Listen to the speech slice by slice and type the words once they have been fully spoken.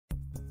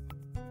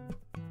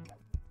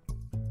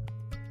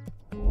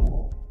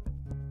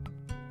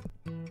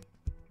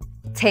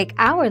Take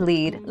our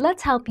lead,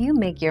 let's help you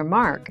make your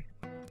mark.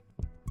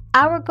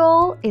 Our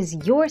goal is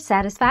your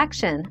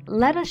satisfaction.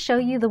 Let us show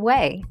you the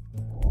way.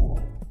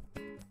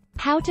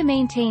 How to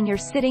maintain your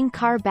sitting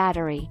car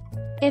battery.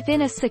 If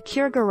in a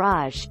secure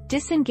garage,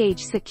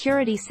 disengage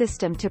security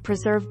system to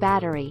preserve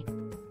battery.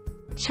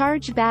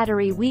 Charge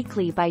battery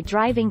weekly by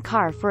driving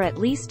car for at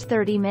least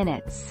 30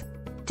 minutes.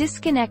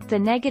 Disconnect the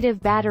negative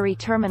battery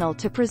terminal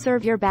to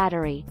preserve your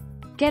battery.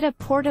 Get a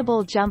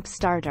portable jump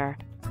starter.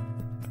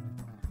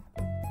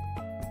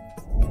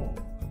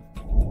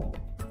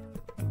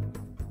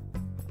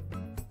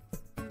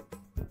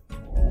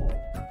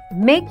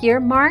 Make your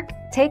mark,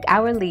 take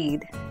our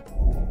lead.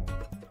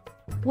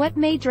 What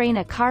may drain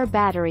a car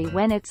battery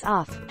when it's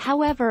off,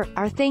 however,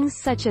 are things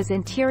such as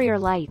interior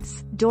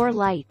lights, door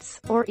lights,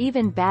 or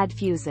even bad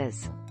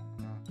fuses.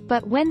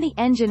 But when the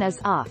engine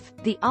is off,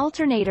 the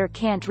alternator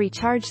can't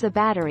recharge the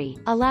battery,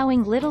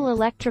 allowing little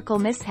electrical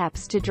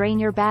mishaps to drain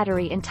your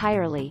battery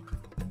entirely.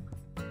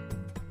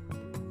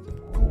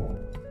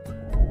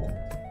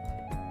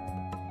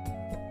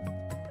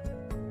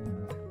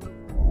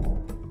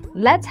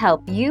 Let's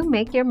help you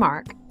make your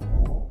mark.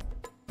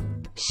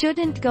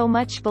 Shouldn't go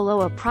much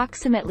below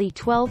approximately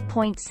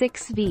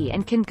 12.6 V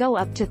and can go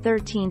up to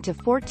 13 to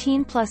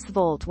 14 plus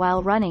volt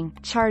while running,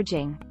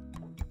 charging.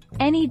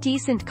 Any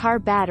decent car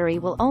battery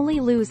will only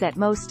lose at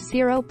most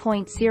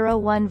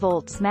 0.01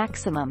 volts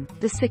maximum.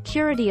 The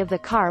security of the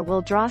car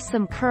will draw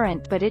some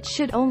current, but it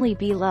should only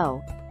be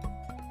low.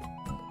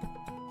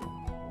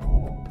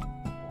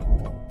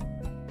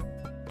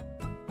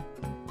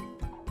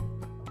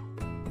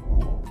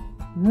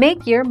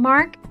 Make your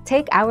mark,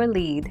 take our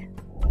lead.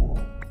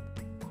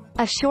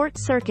 A short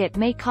circuit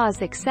may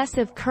cause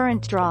excessive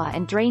current draw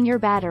and drain your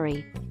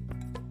battery.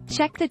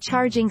 Check the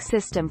charging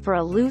system for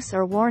a loose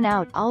or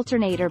worn-out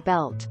alternator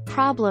belt,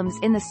 problems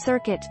in the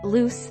circuit,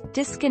 loose,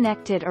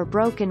 disconnected or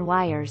broken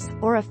wires,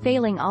 or a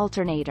failing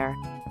alternator.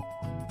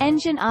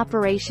 Engine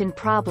operation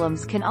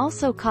problems can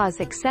also cause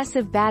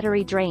excessive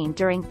battery drain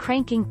during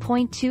cranking.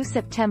 2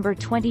 September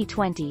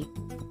 2020.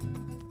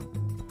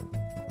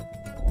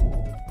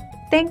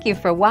 Thank you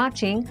for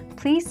watching.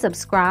 Please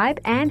subscribe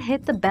and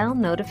hit the bell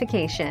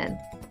notification.